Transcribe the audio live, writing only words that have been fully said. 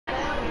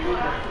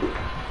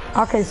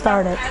Okay,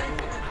 start it.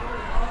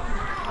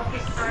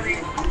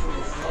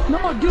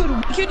 No, dude,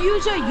 we could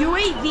use a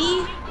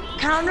UAV,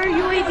 counter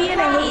UAV,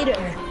 and a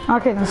hater.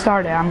 Okay, then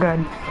start it. I'm good.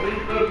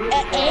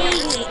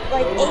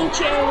 Like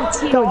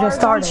HATR. Dude, just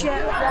start it.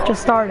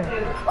 Just start it.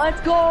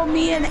 Let's go,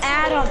 me and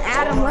Adam.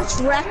 Adam,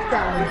 let's wreck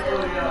them.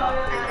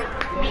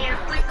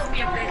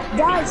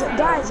 Guys,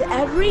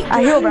 every game.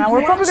 I hear, man.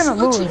 We're probably gonna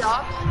lose.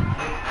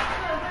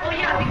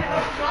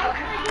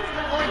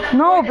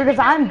 No, because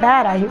I'm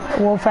bad at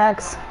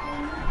Wolfx.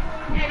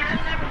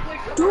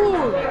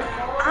 Dude,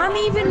 I'm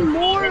even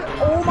more.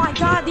 Oh my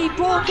god, they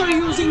both are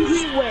using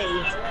Heat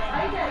Wave.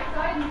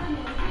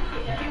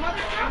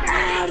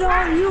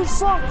 Adam, you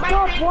fucked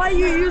up. Why are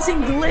you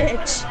using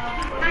glitch?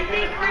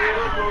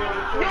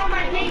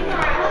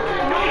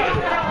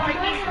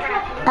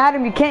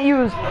 Adam, you can't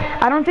use.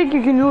 I don't think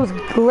you can use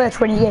glitch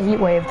when you get heat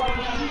waved.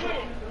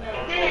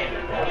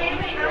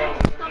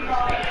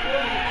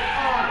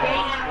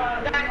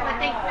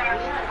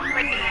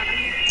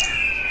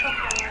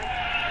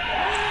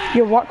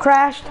 Your what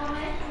crashed?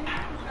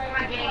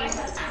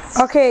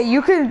 Okay,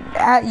 you can.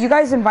 You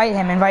guys invite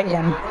him. Invite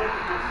him.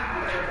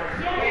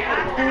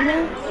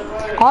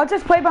 I'll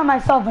just play by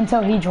myself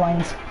until he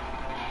joins.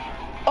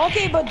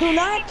 Okay, but do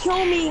not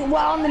kill me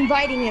while I'm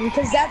inviting him,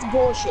 because that's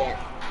bullshit.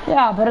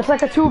 Yeah, but it's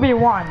like a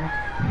 2v1.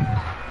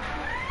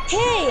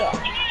 Hey,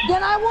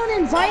 then I won't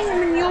invite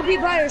him and you'll be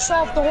by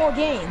yourself the whole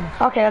game.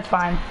 Okay, that's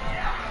fine.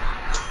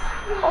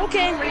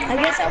 Okay, I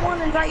guess I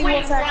won't invite you,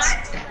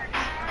 Wolfx.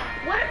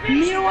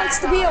 Mia wants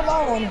to be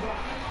alone.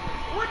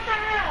 What the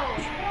hell?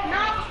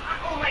 No,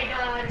 oh my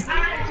god,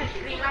 I had to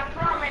stream, I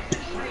promise to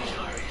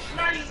stream.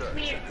 Now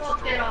you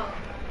fucked it up.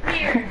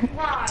 Here,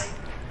 why?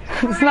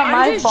 It's not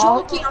my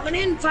fault. Joking. I'm gonna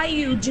invite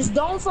you. Just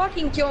don't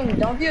fucking kill me.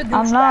 Don't be a douchebag.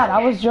 I'm not. I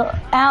was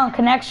Alan,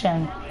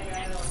 connection.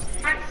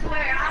 I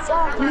swear,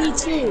 Fuck me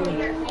too.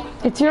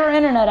 It's your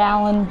internet,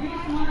 Alan.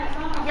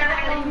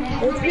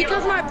 It's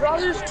because my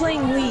brother's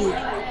playing League.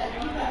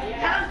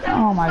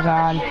 Oh my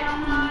god.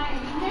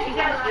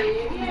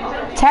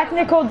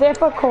 Technical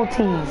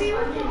difficulties.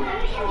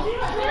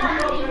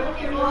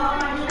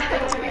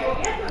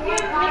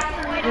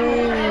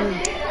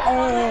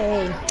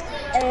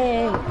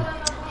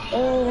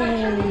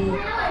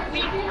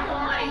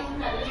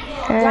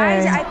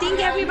 Guys, I think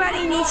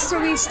everybody needs to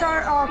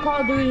restart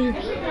Call of Duty.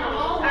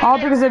 All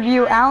because of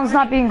you. Alan's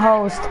not being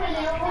host.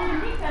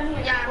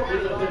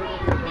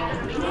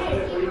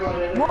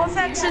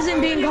 Wolfx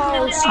isn't being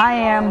host. I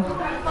am.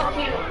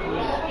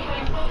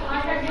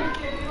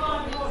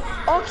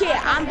 Okay,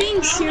 I'm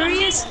being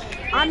serious.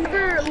 I'm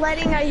never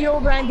letting a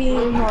Herobrine be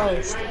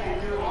host.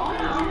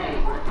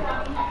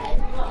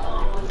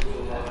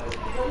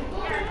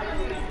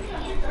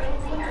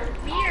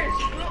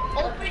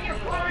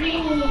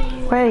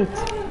 Wait.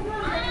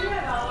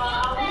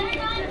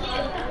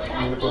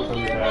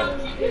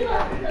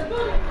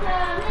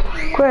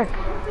 Quick,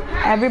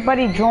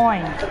 everybody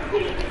join.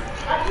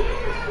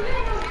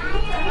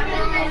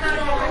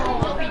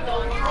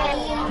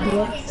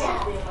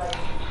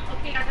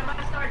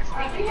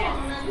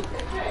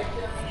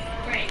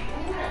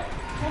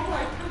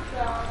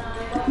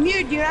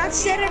 Mir, do you not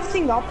set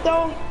everything up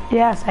though?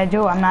 Yes, I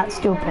do. I'm not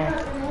stupid.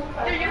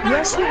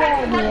 Yes, you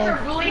are, Mir.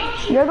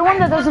 You're the one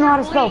that doesn't know how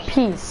to spell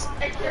peace.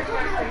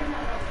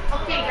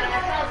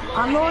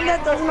 I'm the one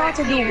that doesn't know how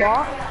to do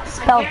what?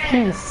 Spell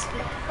peace.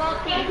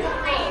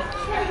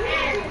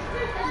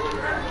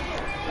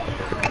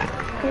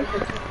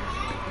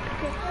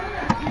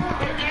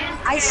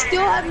 I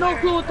still have no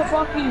clue what the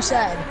fuck you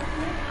said.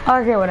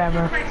 Okay,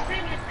 whatever.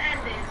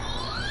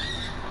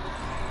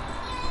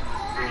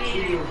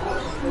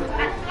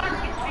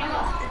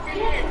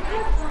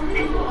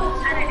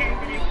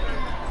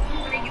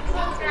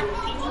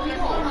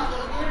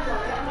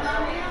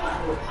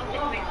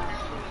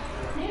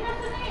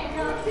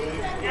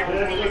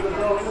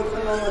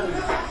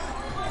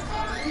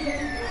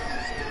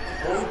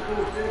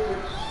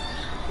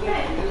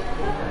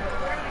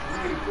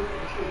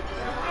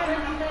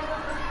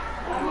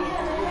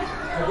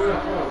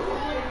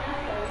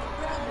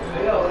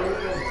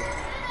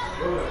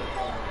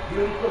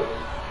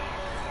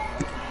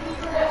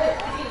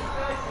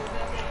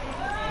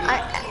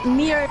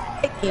 Mir,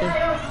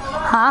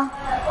 Huh?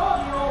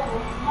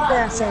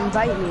 yes,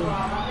 invite me.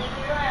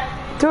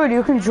 Dude,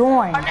 you can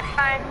join.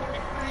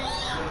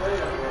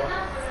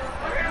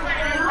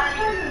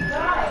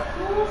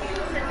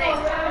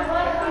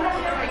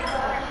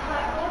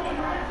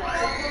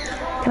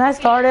 Can I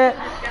start it?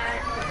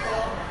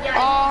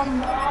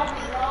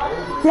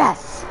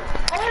 Yes.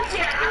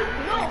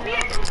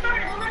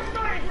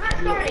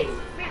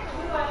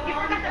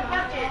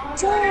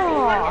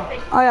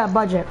 Oh yeah,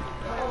 budget.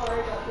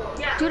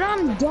 Dude,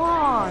 I'm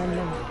done.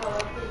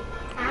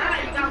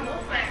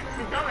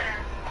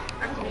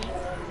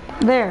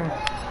 There.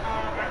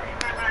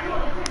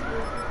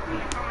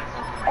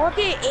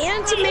 Okay,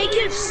 and to make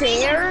it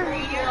fair,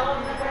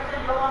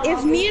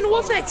 if me and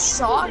Wolfx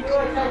suck,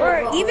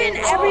 or even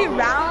every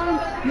round,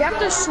 you have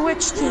to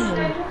switch team.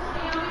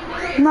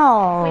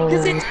 No.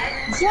 Because it's,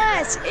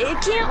 yes,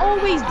 it can't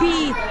always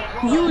be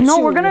YouTube. No,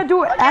 we're gonna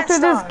do it after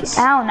That this, sucks.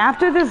 Alan.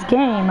 After this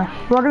game,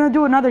 we're gonna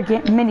do another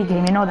mini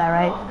game. You know that,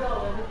 right?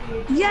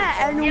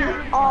 Yeah, and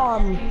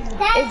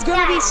it's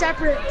gonna be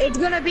separate. It's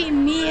gonna be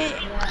me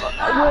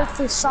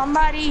with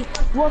somebody,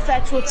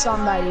 Wolfex with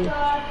somebody.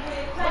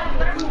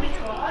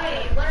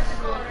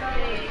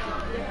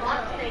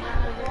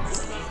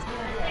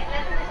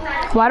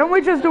 Why don't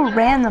we just do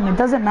random? It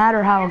doesn't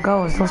matter how it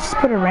goes. Let's just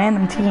put a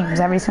random teams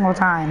every single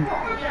time.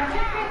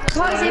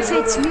 Because if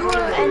it's you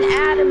and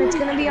Adam, it's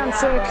gonna be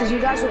unfair because you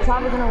guys are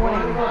probably gonna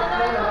win.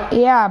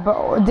 Yeah,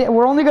 but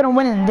we're only gonna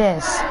win in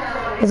this.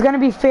 It's gonna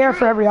be fair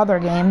for every other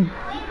game.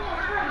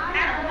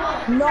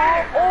 No,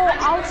 oh,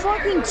 I'll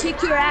fucking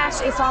kick your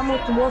ass if I'm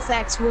with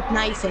Wolfex with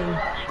knifing.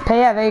 Okay,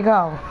 yeah, there you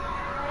go.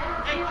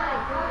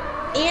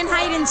 And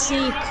hide and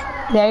seek.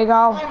 There you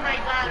go.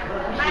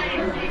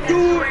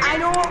 Dude, I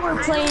know what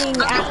we're playing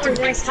after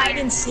this, hide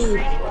and seek.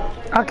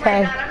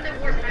 Okay.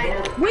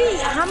 Wait,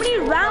 how many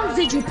rounds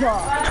did you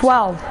put?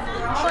 12.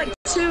 Like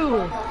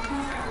 2.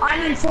 I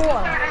mean 4.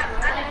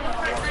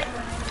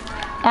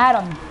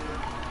 Adam.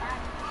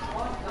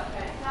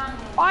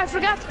 Oh, I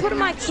forgot to put in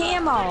my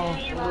camo.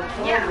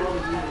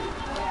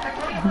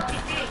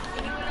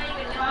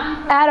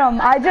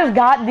 Adam, I just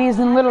got these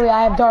and literally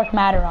I have dark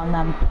matter on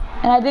them.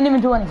 And I didn't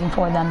even do anything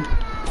for them.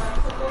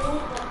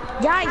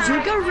 Guys, you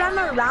can run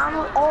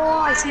around. Oh,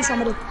 I see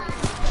somebody.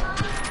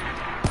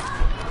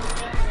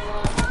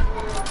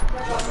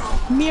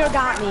 Mir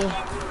got me.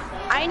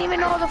 I didn't even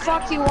know who the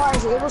fuck he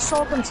was. It was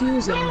so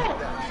confusing.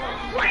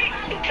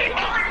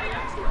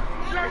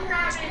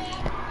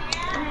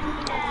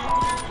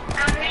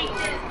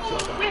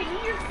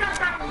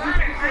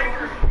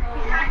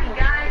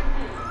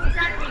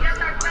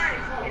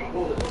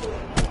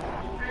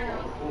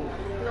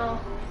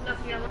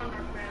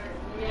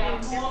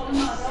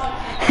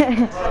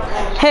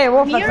 Hey,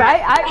 Wolfex, Mir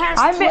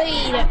I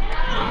played.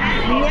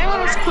 Mir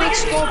was quick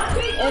scope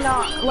and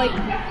like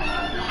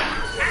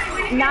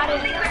not in.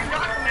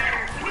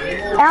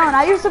 Alan,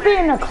 I used to be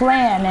in a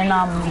clan and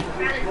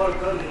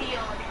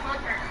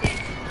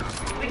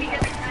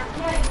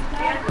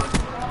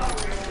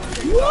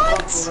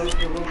What?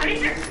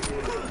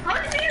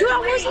 Dude, I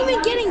wasn't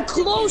even getting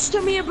close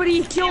to Mir, but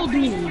he killed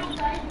me.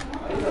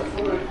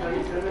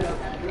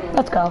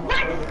 let's go.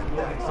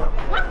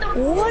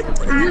 What?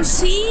 You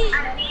see?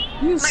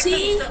 You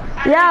see?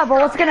 Yeah,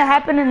 but what's gonna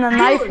happen in the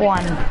knife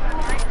one?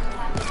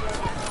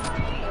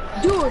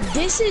 Dude,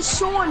 this is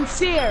so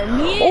unfair.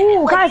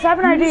 Oh, guys, I have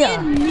an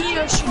idea. Me and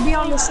Mir should be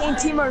on the same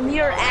team, or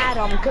me or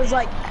Adam, because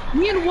like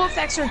me and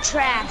Wolfex are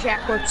trash at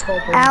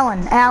quickscoping.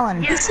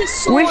 Alan, This is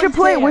so we should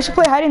play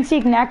unfair. hide and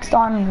seek next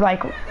on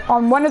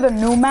one of the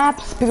new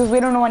maps because we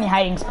don't know any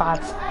hiding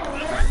spots.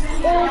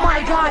 Oh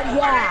my god,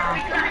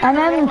 yeah. And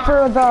then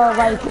for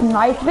the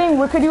knife thing,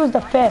 we could use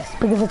the fist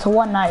because it's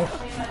one knife.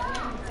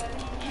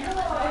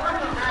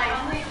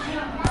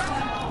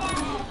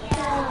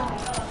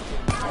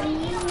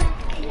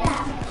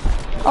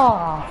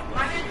 Oh.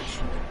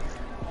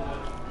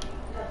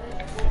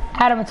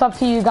 Adam, it's up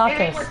to you. You got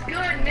this. What's good,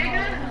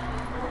 nigga?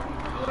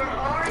 Where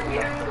are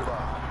you?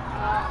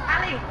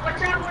 Ali,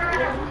 watch out where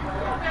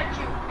I'll get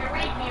you and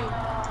rape you.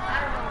 I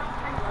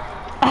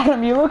don't know.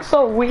 Adam, you look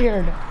so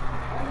weird.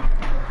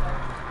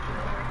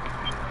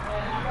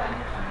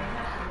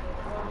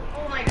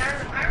 Oh my god,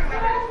 I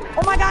remember.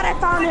 Oh my god, I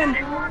found him.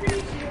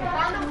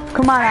 Found him?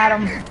 Come on,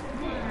 Adam.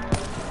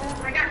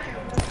 I got you.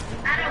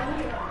 Adam.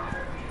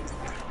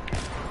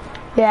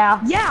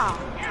 Yeah. Yeah.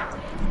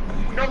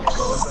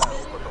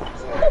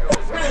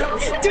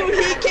 Dude,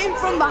 he came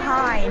from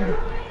behind.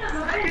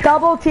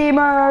 Double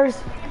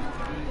teamers.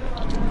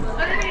 I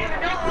didn't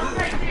even know I was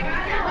right there.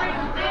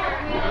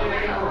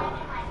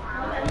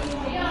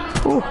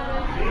 Ooh.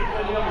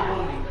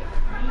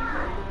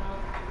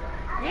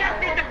 You got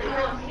physical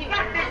tools. You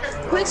got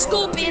physical. Quick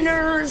scope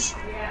inners.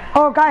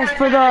 Oh, guys,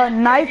 for the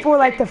knife or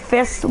the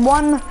fist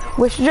one,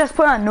 we should just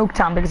put on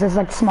Nuketown because it's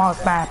the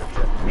smallest map.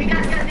 We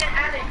got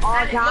Alex.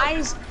 Oh,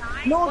 guys.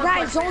 No,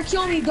 guys, don't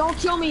kill me. Don't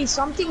kill me.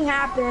 Something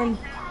happened.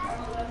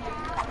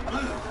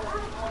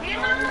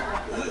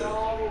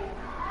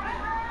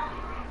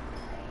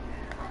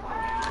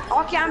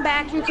 Okay, I'm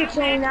back. You can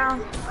kill me now.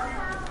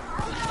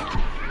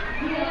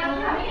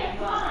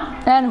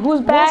 And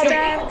who's bad?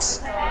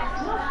 Wolfex.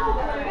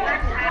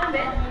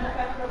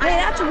 Hey,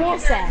 that's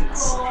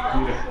Wolfex.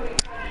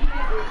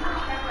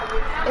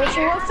 If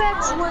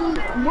Wolfex win,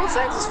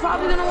 Wolfex is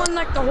probably gonna win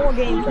the whole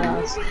game for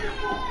us.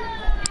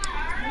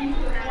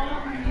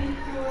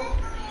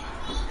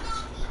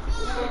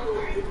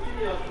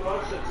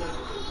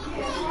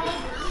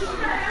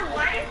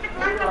 Why is the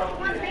black ops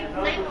one thing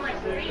playing on my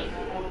screen?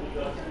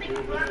 I think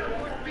the black ops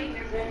one playing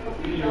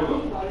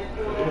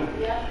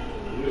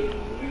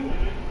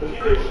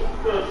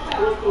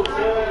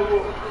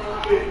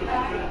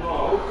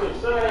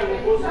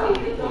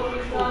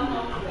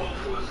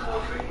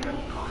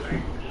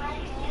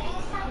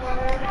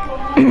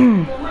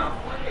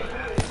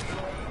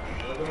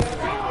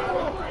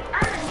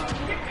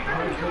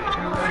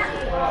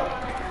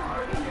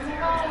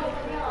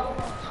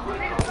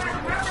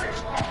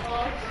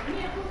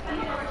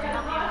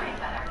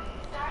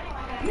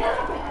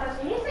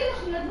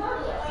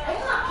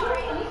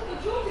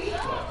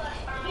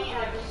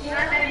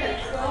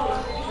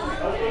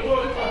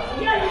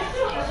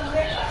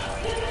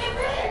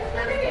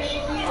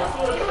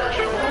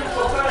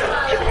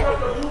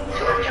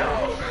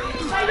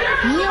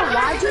Neil,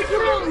 why'd you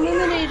put a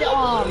limited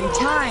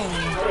time?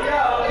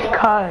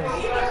 Because.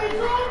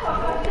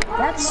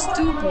 That's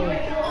stupid.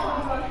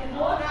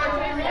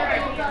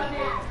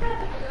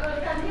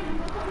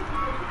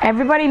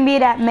 Everybody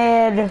meet at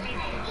mid.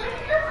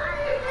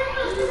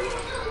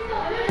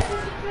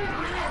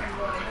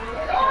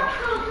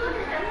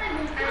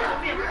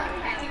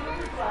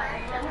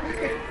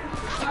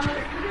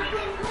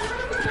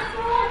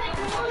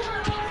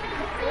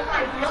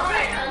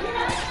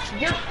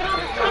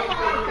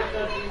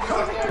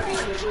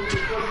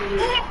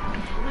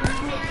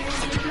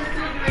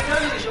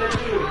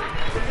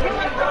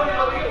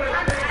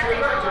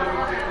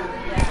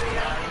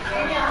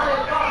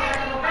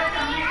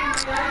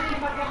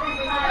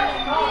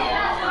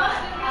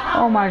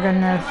 Oh my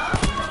goodness.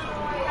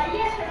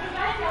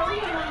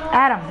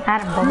 Adam,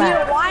 go Neil,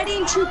 back. why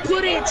didn't you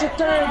put it to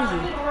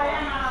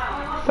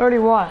 30? 30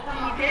 what?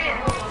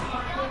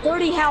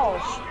 30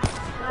 health.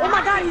 Oh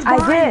my god, he's I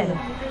behind did.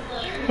 me.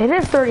 It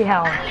is 30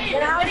 health.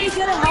 Then how did he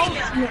get a health?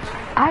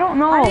 I don't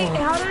know.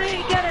 How did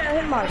he get a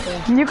hit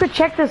marker? You could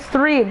check this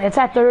 3. It's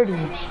at 30.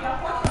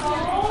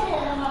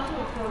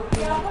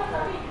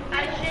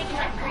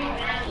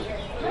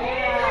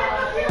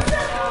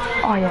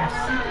 Oh yes.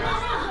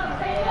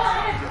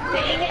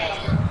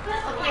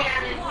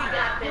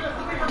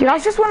 Dude, I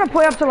just want to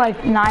play up to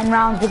like 9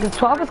 rounds because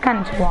 12 is kind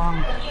of too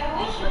long.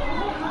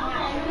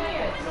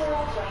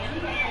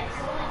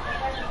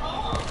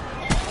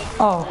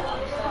 Oh.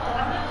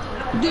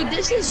 Dude,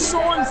 this is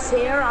so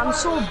unfair. I'm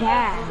so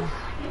bad.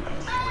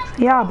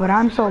 Yeah, but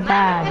I'm so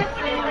bad.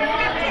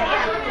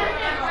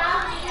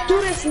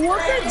 Dude, if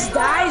Warfix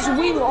dies,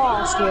 we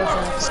lost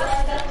Warfix.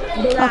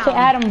 Okay,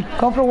 Adam,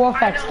 go for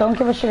Wolfex. Don't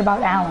give a shit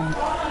about Alan.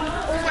 Oh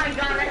my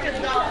god, I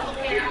just go.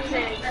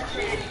 Okay, that's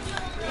it.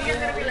 You're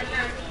gonna be like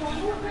that.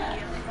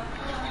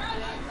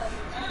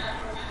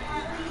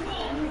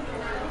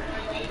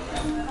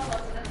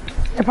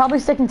 They're probably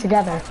sticking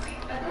together.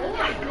 Oh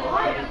my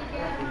god.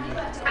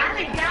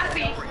 Alec got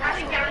me.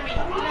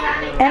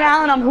 And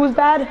Alan, who's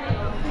bad?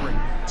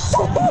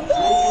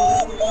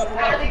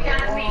 Alec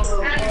got me.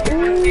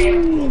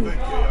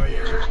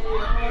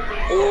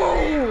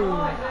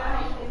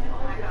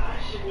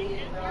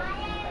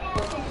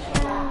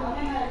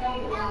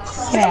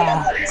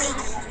 Yeah.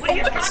 What are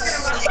you talking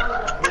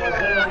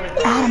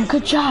about? Adam,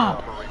 good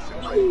job.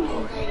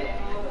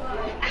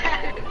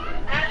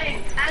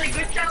 Alec,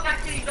 good job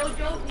actually. No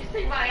joke, you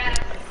see my ass.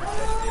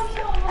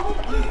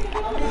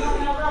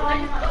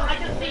 I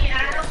just see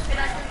Adam and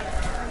I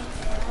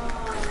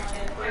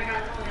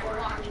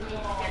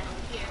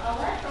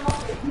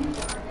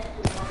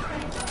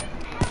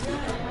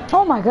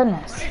Oh my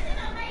goodness.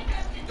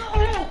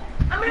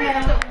 I'm gonna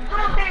get some.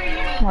 How dare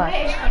you? What?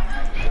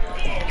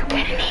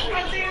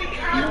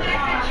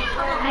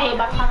 Hey,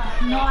 but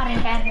no, I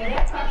didn't get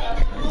it.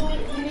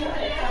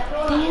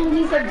 Damn,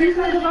 these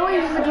niggas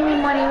always used to give me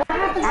money. What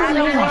happened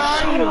to them?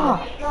 Shut up.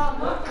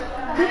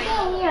 You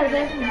can't hear.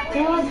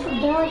 They're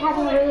like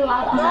having a really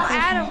loud No,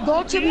 conversation. Adam,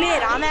 go to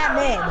mid. I'm at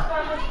mid.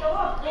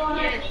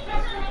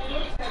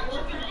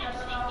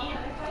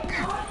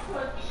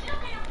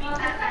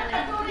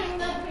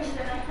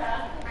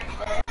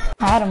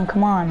 Adam,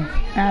 come on.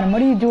 Adam,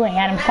 what are you doing?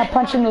 Adam, stop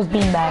punching those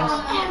beanbags.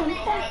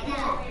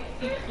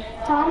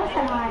 Thomas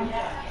and I.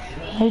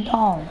 Hey,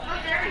 don't.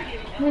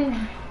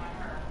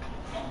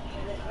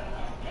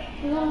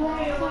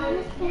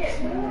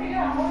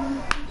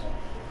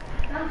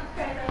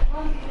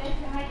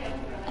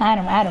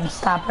 Adam,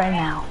 stop right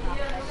now.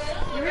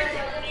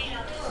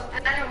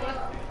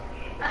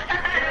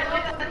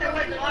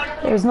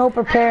 There's no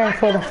preparing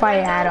for the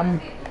fight,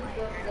 Adam.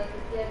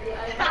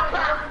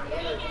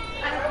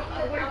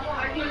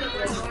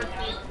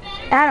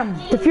 Adam,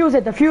 defuse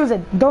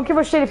it. Don't give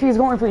a shit if he's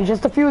going for you.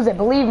 Just defuse it.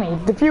 Believe me.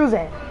 Defuse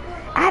it.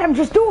 Adam,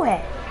 just do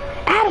it.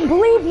 Adam,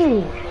 believe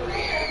me.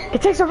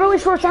 It takes a really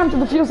short time to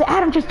defuse it.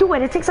 Adam, just do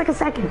it. It takes like a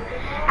second.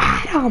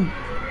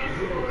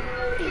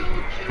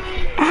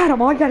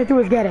 Adam, all you gotta do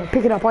is get it.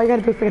 Pick it up. All you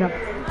gotta do is pick it up.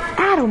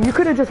 Adam, you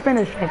could have just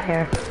finished right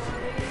there.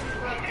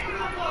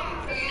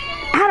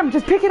 Adam,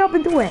 just pick it up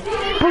and do it.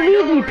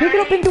 Believe me. Pick it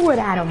up and do it,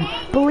 Adam.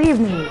 Believe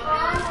me.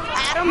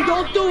 Adam,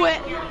 don't do it.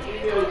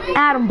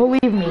 Adam,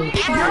 believe me.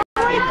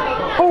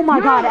 Oh my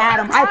god,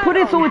 Adam. I put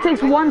it so it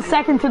takes 1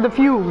 second to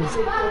defuse.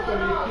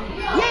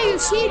 Yeah, you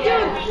see,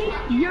 dude,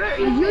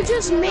 you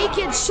just make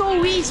it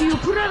so easy. You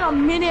put it a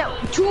minute,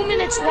 2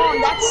 minutes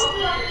long. That's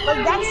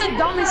the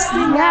dumbest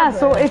thing Yeah, ever.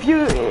 so if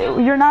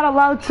you're not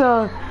allowed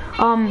to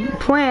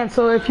plant,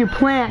 so if you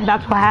plant,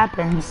 that's what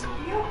happens.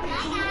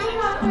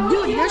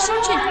 Dude, you're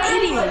such an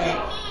idiot.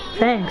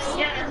 Thanks.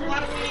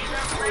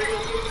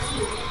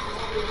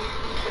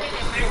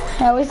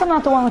 Yeah, at least I'm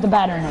not the one with the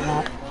bad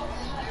internet.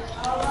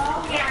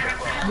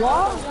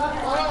 What?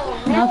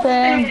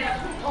 Nothing.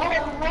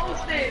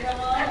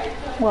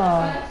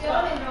 Whoa.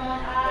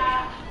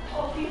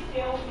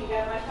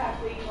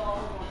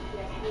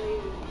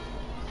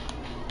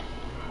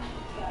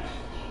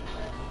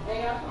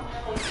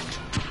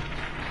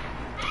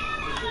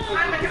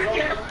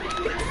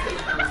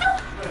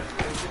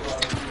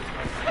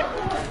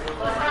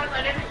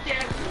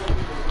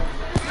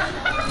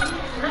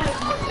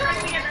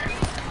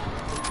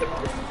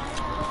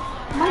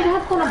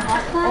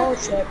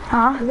 bullshit.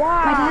 Huh? My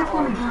Wow. dad's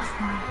gonna bust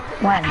one.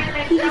 When?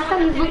 He just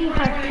said he's looking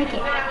for a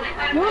ticket.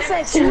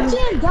 Rufus, you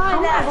can't die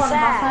I'm not that going to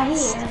bust one. He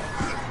fast. is.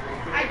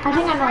 I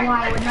think I know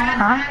why. With Nana.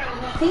 Huh? I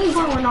think he's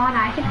going with Nana.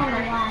 I think I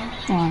know why.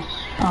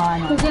 Oh, I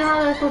know. Because you know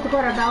how they're supposed to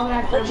go to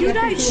Belgrade for You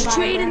died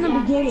straight in the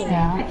beginning. I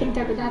Yeah. think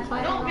that's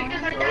why. No,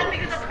 because her dad,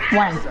 because of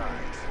When?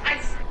 I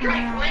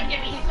tried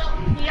blinking me.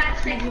 He got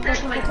sick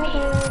just like me. I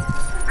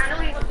know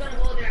he was gonna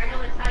go there. I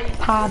know it's how you.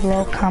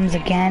 Pablo comes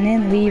again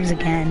and leaves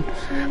again.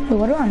 Wait,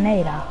 what about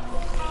Nada?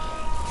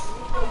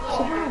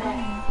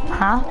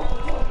 Huh?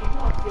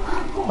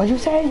 What'd you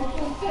say?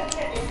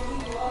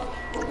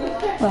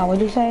 Well,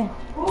 what'd you say?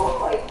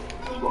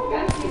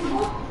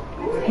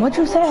 What'd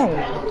you say?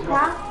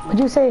 Huh? What'd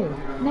you say?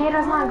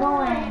 Nada's not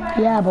going.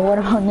 Yeah, but what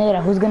about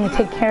Nada? Who's gonna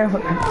take care of her?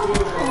 Oh,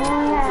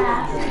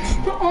 yeah.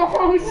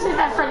 Oh, shit,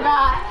 I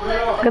forgot.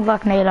 Good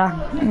luck, Nada.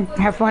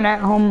 Have fun at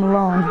home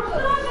alone.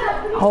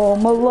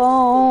 Home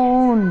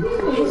alone.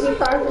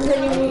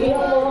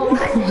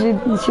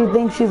 she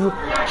thinks she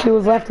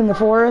was left in the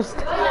forest.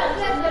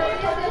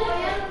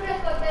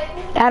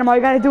 Adam, all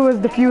you gotta do is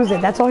defuse it.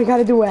 That's all you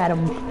gotta do,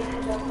 Adam.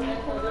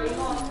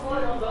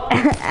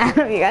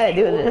 Adam, you gotta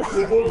do this.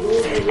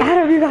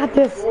 Adam, you got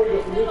this.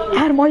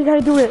 Adam, all you gotta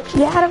do is.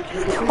 Yeah, Adam,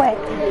 just do it.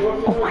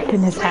 Oh my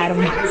goodness,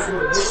 Adam.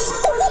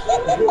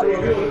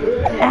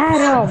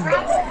 Adam,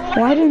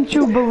 why didn't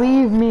you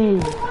believe me?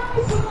 You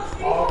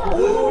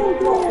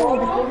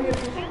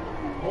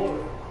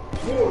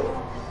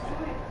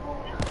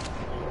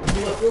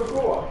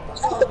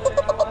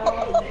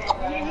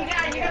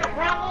got a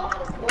problem?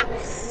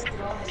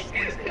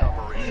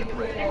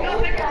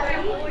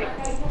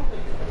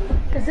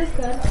 Is this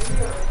good?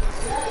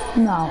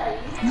 No.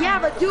 Yeah,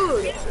 but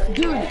dude,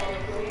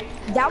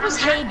 that was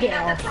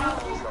Haydale.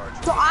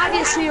 So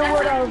obviously it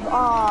would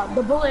have,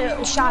 the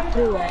bullet shot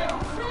through it.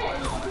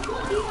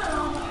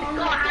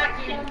 Go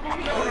hacking.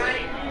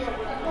 Alright?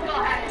 Go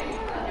hacking.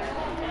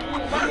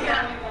 Fuck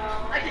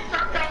yeah. I just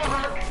sucked out a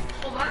hug.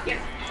 Oh, fuck yeah.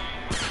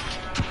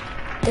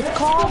 It's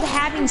called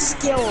having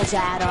skills,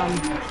 Adam.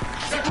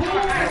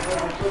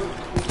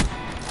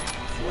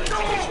 No!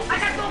 I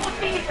got double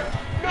teeth!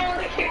 No,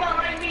 they came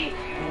behind me!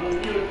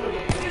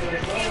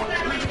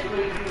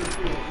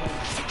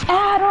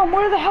 Adam,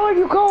 where the hell are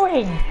you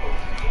going?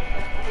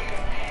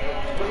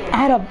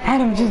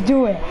 Adam, just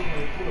do it.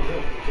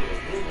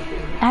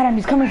 Adam,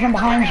 he's coming from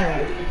behind you.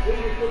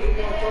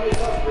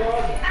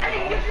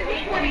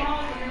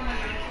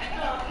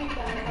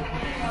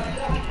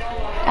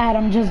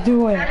 Adam, just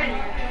do it.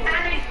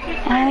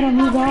 Adam,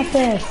 you got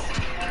this.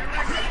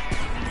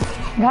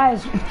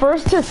 Guys,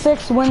 1st to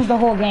 6 wins the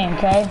whole game,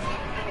 okay?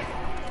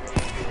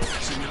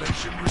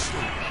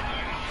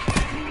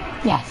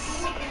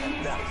 Yes.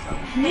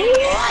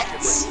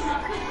 What?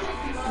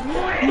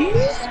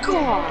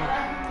 Nico!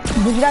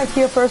 Did you guys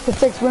hear 1st to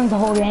 6 wins the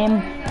whole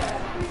game?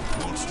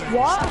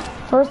 What?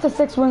 1st to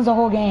 6 wins the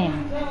whole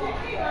game.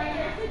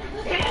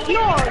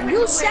 No,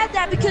 you said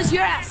that because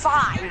you're at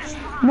 5.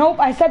 Nope,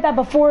 I said that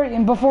before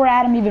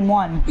Adam even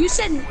won. You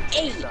said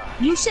 8.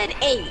 You said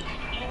 8.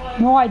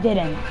 No, I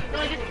didn't.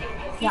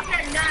 He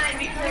said 9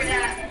 before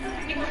that.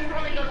 He was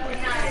probably going for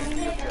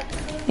 9.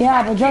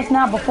 Yeah, but just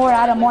now before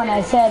Adam won,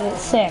 I said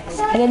it's 6.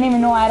 I didn't even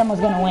know Adam was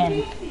gonna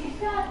win.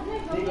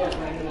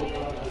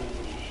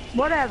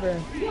 Whatever.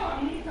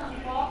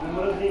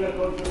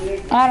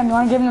 Adam, you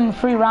wanna give them a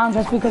free round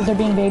just because they're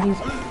being babies?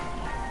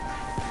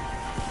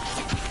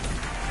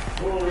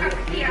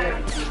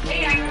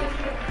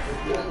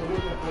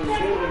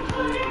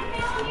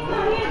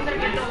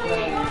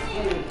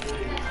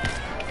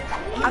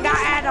 I got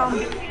Adam.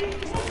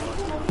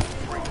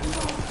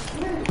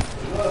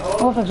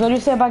 Wolfix, what do you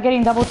say about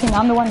getting double teamed?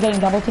 I'm the one getting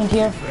double teamed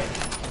here.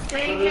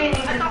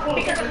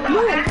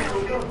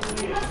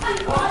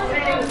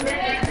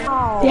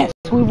 Oh. Yes,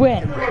 we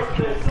win.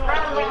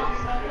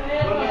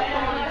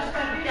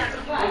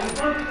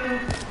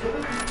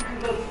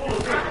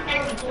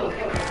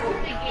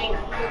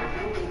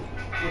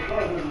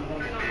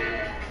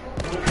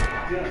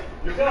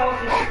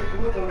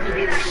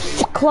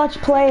 Clutch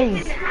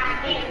plays.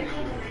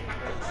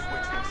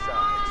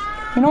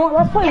 You know what?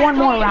 Let's play one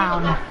more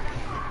round.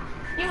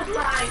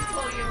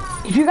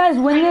 If you guys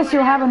win this,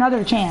 you'll have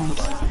another chance.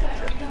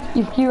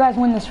 If you guys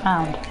win this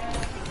round.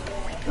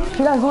 If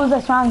you guys lose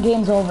this round,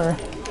 game's over.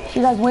 If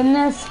you guys win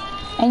this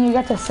and you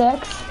get to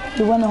 6,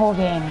 you win the whole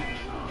game.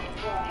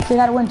 So you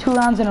gotta win 2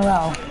 rounds in a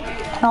row.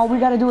 And all we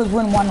gotta do is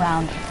win 1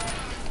 round.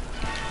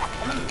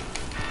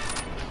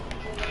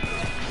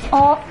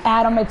 Oh,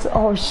 Adam,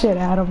 oh shit,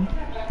 Adam.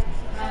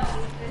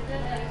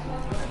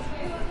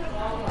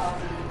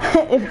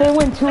 If they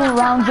win 2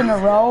 rounds in a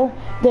row,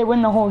 they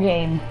win the whole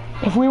game.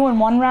 If we win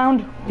 1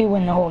 round, we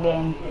win the whole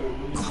game.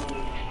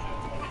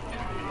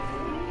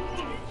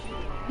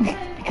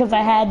 Because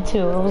I had to.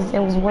 It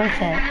was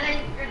worth it.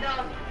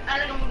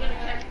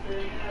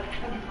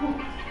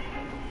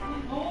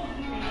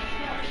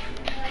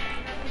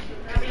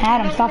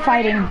 Adam, stop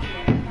fighting.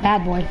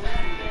 Bad boy.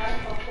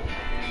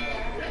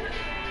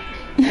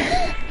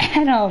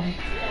 Adam.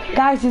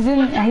 Guys, he's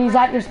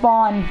at your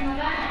spawn.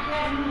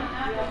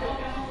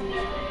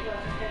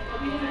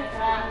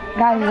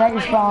 Guys, is that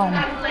your spawn?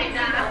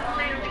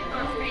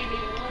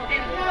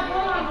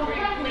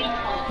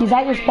 He's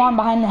at your spawn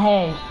behind the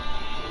hay.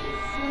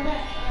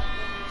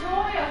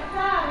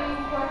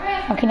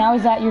 Okay, now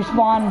he's at your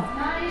spawn.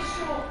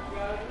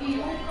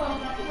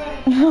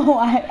 No,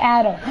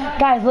 Adam.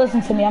 Guys,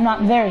 listen to me. I'm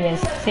not. There he is.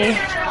 See?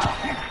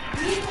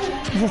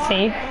 Is it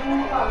safe?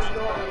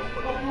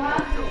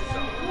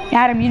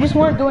 Adam, you just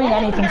weren't doing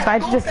anything, so I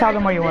had to just tell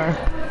them where you were.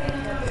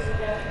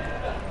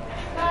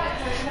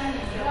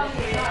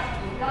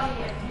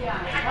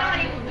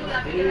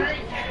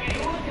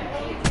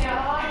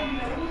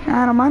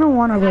 Adam, I don't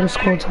want to go to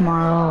school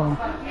tomorrow.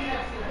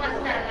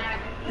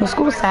 The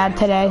school's sad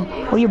today.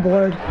 Were you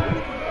bored?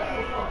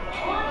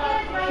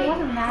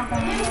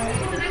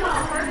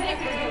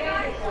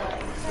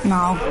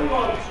 No.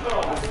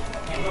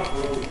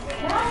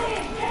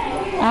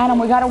 Adam,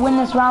 we gotta win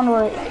this round,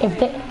 or if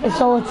they,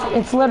 so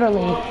it's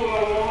literally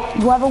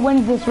whoever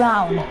wins this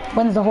round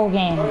wins the whole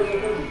game.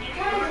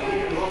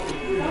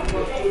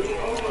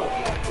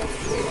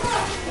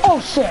 Oh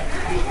shit!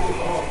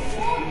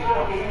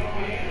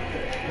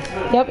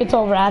 Yep, it's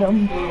over,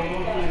 Adam.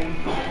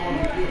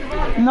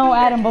 No,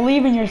 Adam,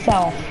 believe in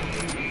yourself.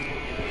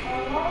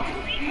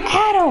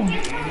 Adam,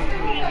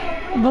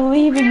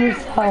 believe in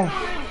yourself.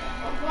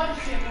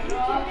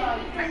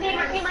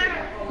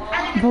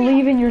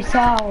 Believe in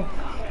yourself.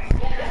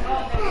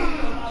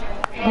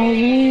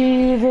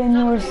 Believe in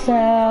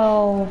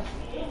yourself.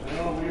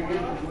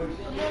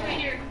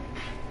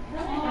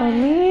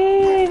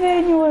 Believe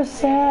in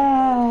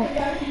yourself,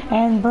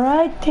 and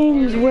bright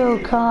things will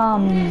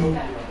come.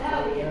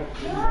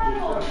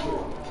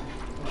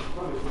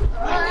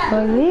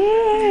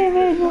 Believe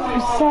in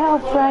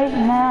yourself right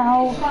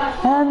now,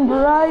 and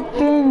bright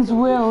things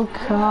will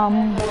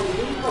come.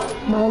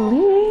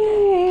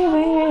 Believe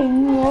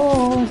in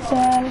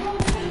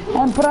yourself,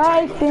 and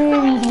bright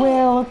things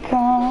will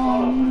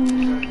come.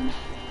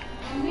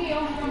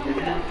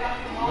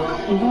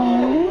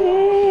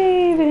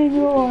 Believe in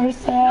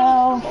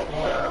yourself.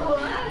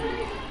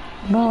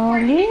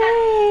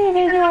 Believe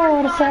in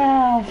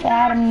yourself,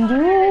 Adam,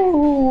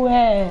 do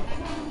it.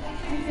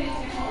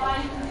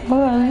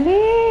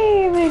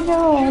 Believe in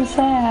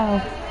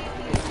yourself.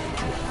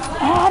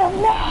 Adam,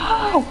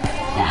 no!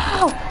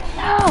 No!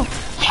 No!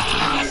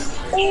 Yes!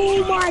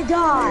 Oh my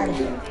god!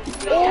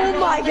 Oh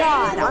my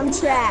god, I'm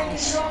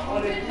trash.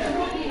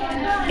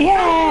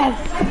 Yes!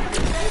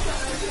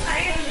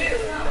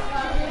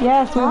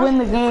 Yes, we win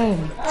the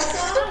game.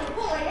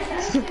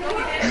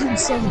 I'm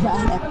so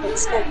bad at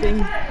stepping.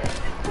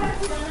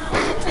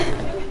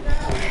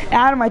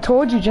 Adam, I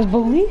told you, just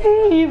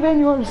believe in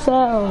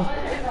yourself.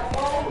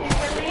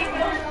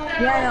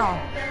 Yeah, I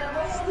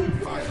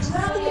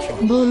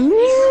know.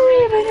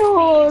 Believe in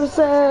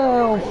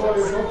yourself.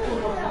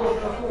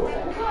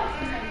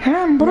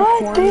 And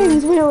bright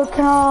things will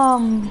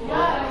come.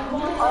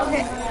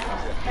 Okay.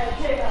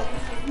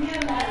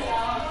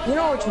 You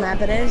know which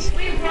map it is?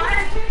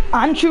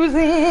 I'm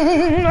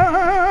choosing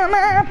a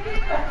map.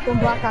 From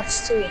Black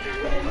Ops 2.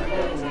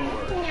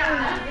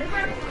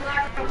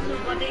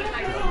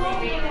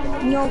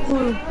 No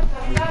clue.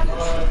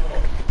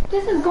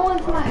 This is going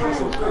to my head.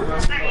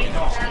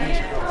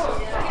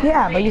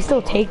 Yeah, but you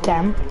still take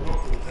them.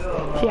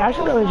 See, I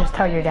should really just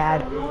tell your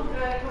dad.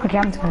 Okay,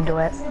 I'm just gonna do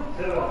it.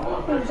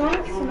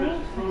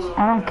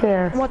 I don't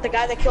care. What, the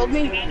guy that killed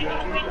me?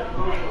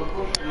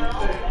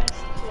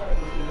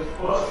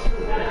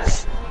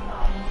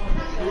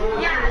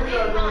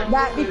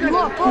 That,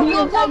 look.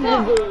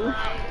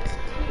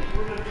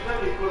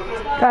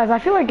 Guys, I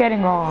feel like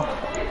getting off.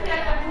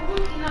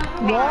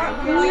 What?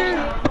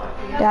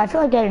 Yeah, I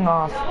feel like getting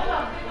off.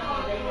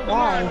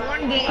 Why?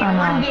 One game,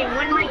 I know.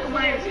 one Michael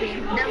Myers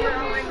game. Then we're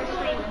online this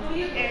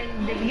week,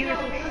 and the viewers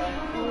will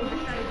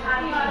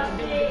I'm popular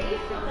in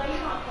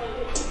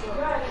YouTube.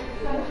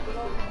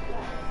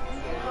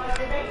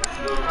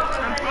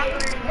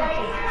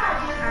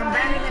 I'm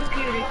better than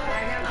Pewdie, so I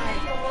got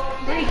like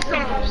 3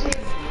 subs.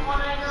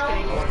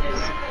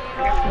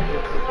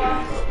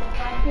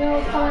 You know,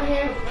 come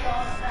here.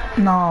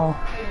 No.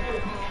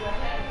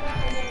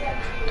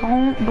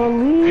 Don't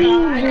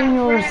believe in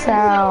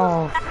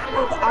yourself.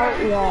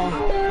 Outlaw.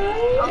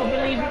 I'll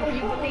believe it if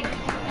you believe it.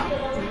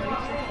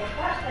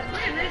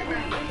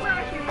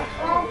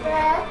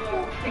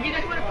 If you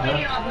guys want to play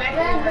me off next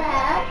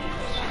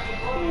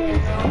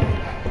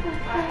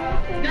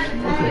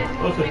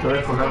Posso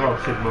tornare con la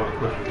roccia il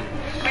blocco.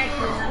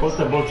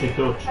 Posso voce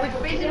touch. Which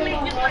basically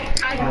just like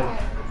title.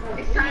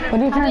 It's kind What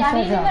are you of trying to I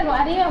say, didn't even Joe? I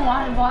didn't even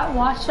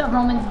watch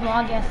Roman's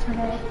vlog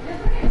yesterday.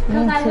 You Because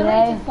mean I literally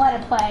today? just let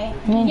it play.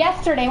 You mean-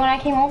 Yesterday when I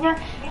came over,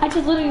 I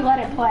just literally let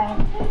it play.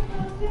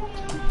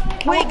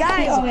 Wait,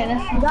 guys. Okay,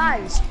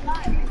 Guys.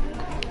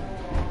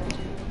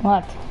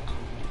 What?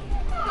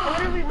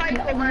 literally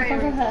Michael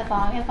Myers.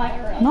 If I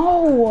early.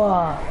 No.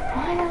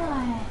 Why not?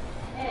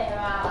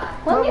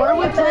 What are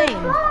we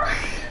playing?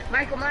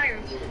 Michael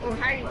Myers or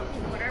hiding,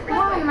 whatever.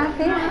 Oh, my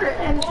favorite.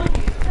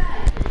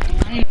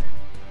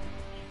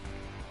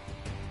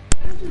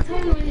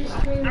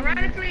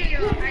 Ironically,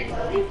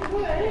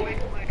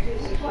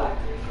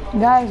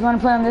 Guys, wanna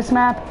play on this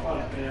map?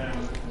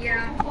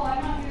 yeah.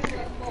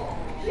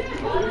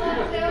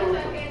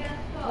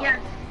 Yes.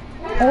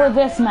 Or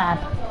this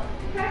map?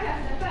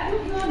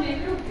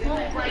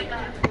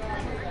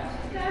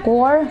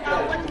 Or? No,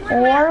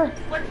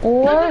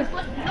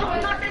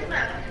 not this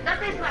map. Not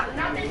this map.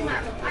 Not this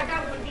map. I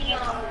got with the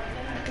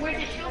where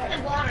the shoot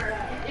the water.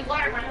 The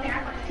water right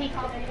there.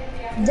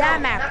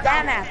 That map.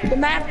 The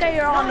map that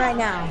you're on right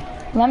now.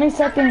 Let me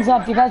set things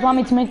up. Do you guys want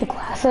me to make the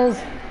classes?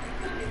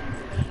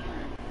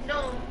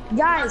 No.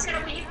 Guys.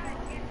 Can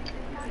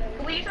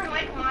we use our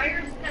Michael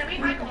Myers? Can we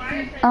Michael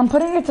Myers? I'm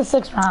putting it to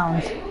 6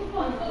 rounds.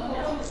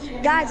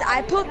 Guys,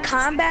 I put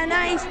combat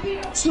knife,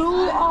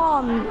 2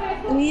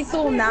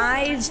 lethal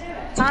knives,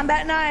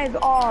 combat knife,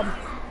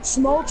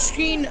 smoke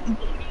screen,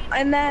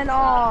 and then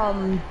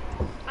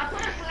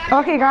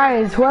Okay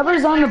guys,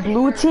 whoever's on the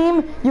blue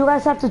team, you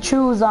guys have to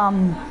choose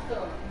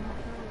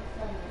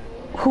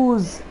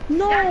who's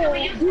no,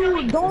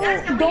 dude,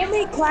 don't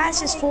make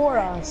classes for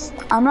us.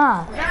 I'm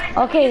not.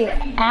 Okay,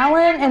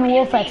 Alan and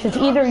Wolfex, it's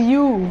either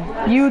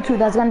you two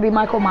that's gonna be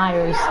Michael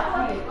Myers.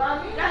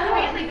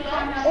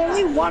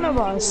 Only one of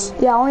us.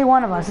 Yeah, only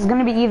one of us. It's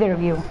gonna be either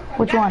of you.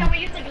 Which one? Can we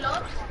use the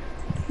gloves?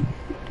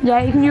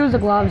 Yeah, you can use the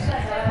gloves.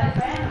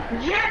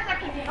 Yes, I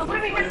can. I'm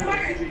gonna be Michael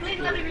Myers. Please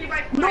let me be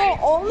Michael Myers. No,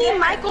 only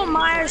Michael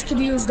Myers could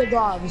use the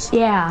gloves.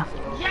 Yeah.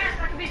 Yes,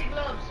 I can be the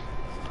gloves.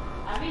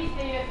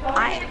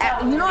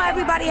 You know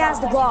everybody has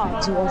the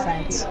gloves,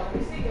 Wolfex. I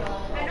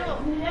know.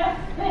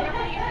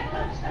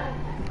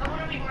 I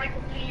wanna be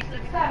Michael, please.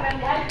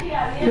 Let me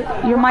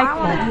You're I Michael.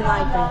 want to be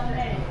Michael.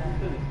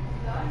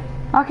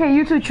 Okay,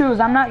 you two choose.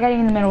 I'm not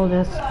getting in the middle of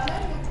this.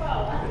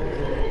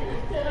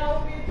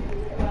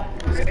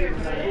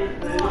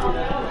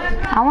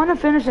 I want to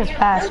finish this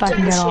fast so I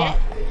can get off.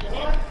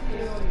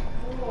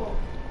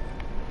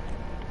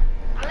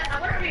 I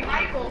wanna be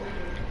Michael.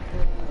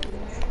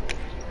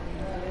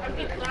 I'm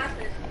good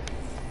classes.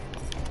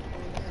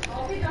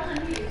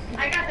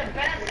 I got the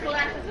best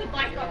classes with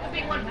Michael. The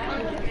big one.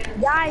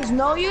 Guys,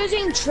 no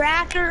using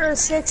tracker or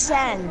 6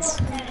 cents.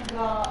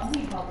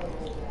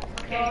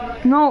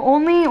 No,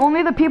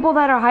 only the people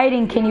that are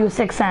hiding can use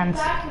 6 cents.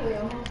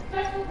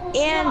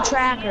 And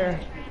tracker.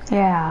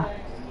 Yeah.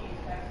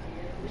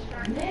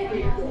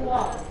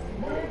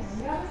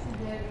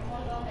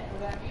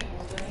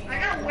 I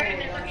got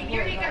awareness. I can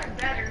hear you guys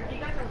better. You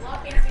guys are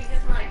walking at me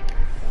just like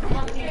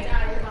you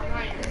guys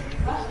behind.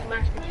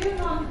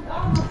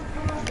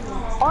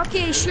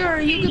 Okay, sure,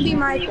 you can be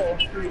Michael.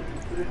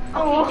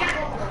 Oh,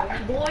 yeah,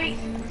 boys.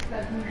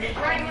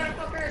 Right,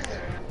 motherfuckers.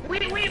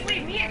 Wait, me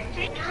and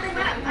Jake I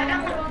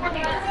got one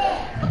fucking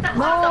what the fuck?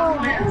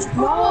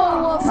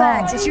 No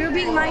effects. If you're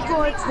being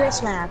Michael, it's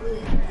this map.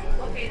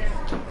 Okay, then.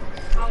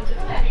 I'll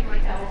just be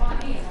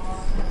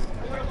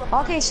Michael.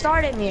 Okay,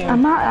 start it, Mir.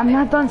 I'm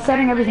not done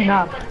setting everything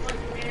up.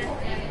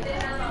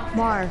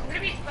 Mar,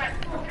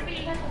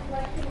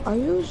 do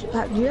you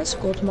have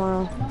school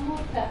tomorrow?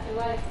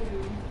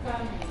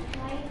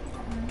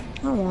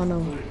 I don't want to.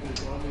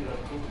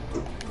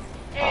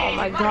 Oh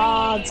my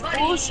god,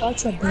 school is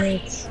such a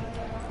bitch.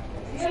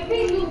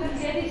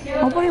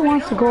 Nobody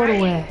wants to go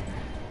to it.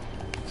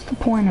 What's the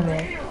point of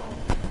it?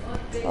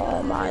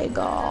 Oh my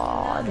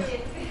god.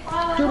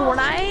 Dude,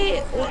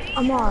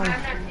 I'm on.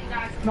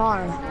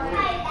 Mar,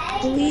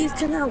 please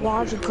can I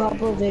watch a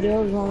couple of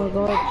videos when we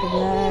go to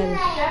bed?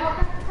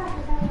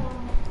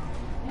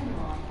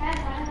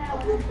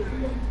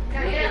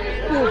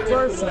 Oh,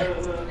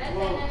 perfect.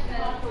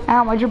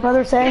 Al, what'd your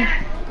brother say?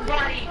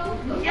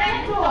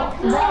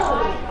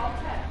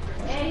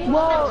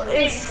 Well,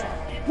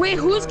 wait,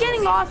 who's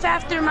getting off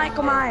after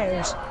Michael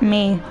Myers?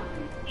 Me.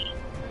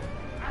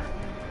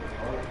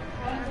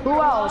 Who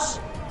else?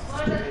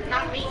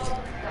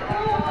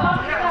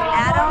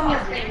 Adam?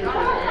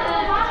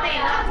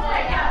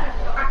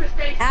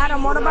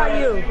 Adam, what about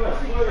you?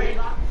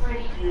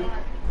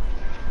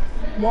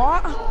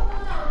 What?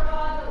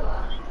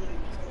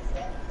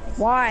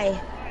 Why?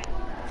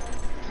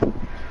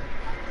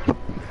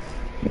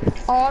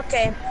 Oh,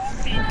 okay.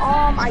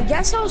 I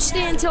guess I'll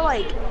stay until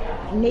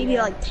maybe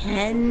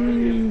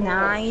 10,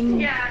 9.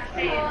 Yeah,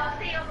 stay up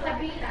the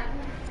beat.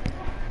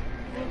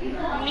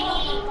 Not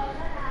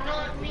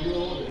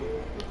me.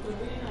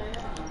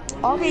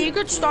 Okay, you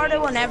could start it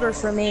whenever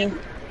for me.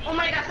 Oh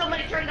my god,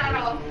 somebody turned that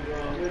off.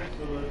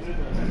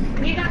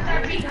 You got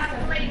that beat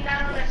playing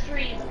down on the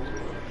street.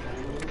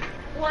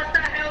 What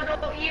the hell,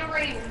 no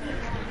earring?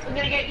 I'm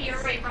gonna get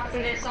earring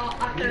after this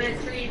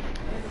street.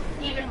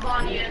 Even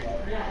bonnier.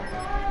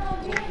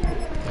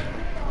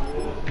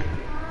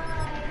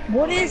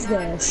 What is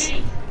this?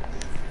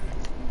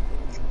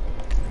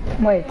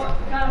 Wait.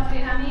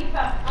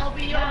 I'll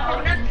be your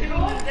opponent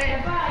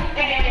Tuesday.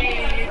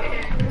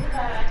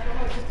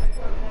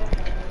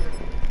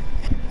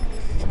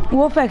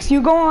 Wolfex,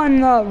 you go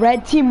on the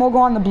red team, we'll go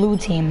on the blue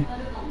team.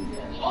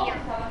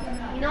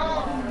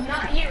 No,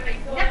 not earring.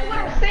 That's what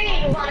I'm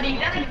saying, buddy.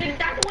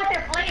 That's what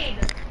they're playing.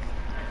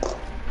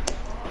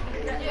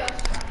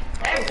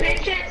 They're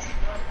bitches.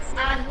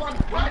 And one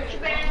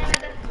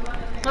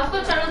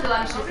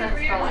I'll be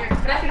real here.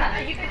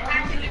 You can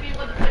actually be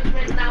able to put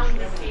twins down in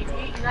this game.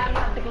 You don't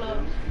have the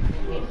gloves.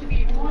 You need to be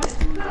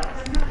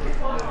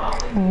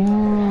I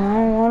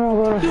don't wanna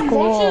go to Dude,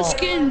 school. most of the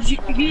skins you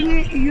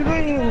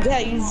don't even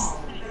get.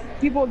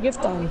 People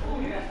gift them.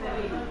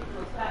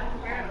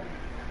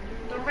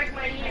 Don't break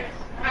my ears.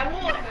 I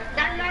won't.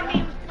 That's not me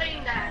who's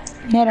playing that.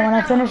 Nada, when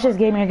I finish this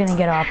game, you're gonna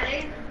get up.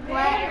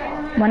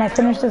 What? When I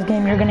finish this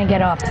game, you're gonna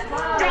get up.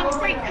 Don't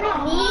break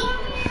through. Me?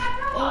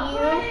 And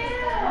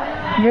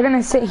you? You're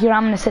gonna sit here,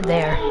 I'm gonna sit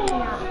there.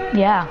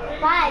 Yeah,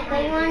 Why?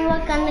 Because you want to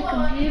look on the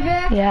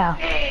computer? yeah.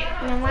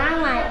 And I want to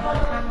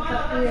look on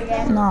the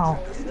computer. No.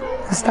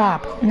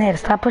 Stop. Nada,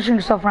 stop pushing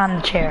yourself around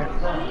the chair.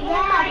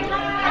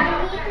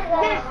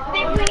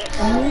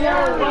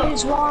 Neo, what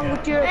is wrong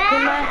with your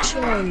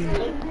connection?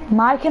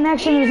 My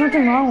connection, there's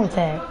nothing wrong with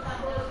it.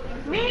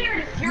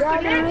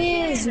 Yeah, there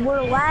is.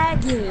 We're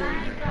lagging.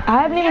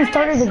 I haven't even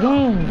started the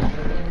game.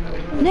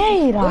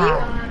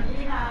 Nada.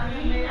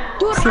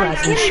 Dude, See, I'm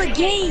like in this. the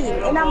game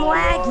and I'm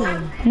lagging.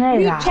 What are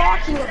you Nada.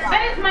 talking about?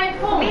 That is my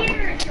phone.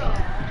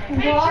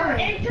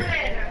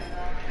 Internet.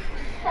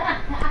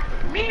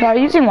 Are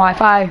you using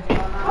Wi-Fi?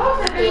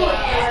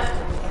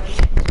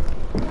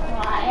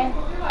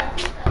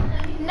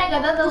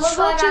 Nigga, does it look fuck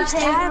like I'm just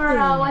paying for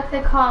happened? what's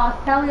it called?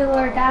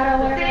 Cellular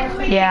data,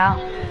 whatever. Yeah.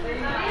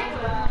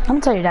 I'm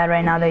gonna tell your dad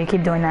right now that you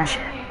keep doing that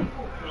shit.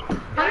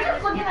 I'm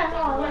just looking at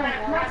all of it.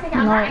 I'm not taking,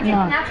 I'm No, not taking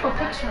no. an actual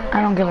picture.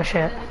 I don't give a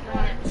shit.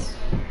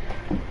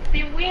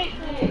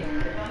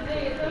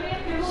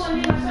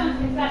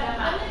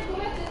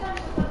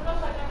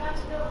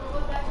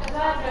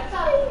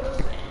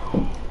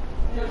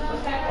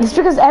 It's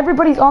because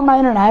everybody's on my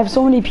internet. I have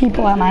so many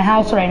people at my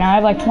house right now. I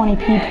have like 20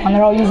 people and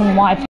they're all using Wi-Fi.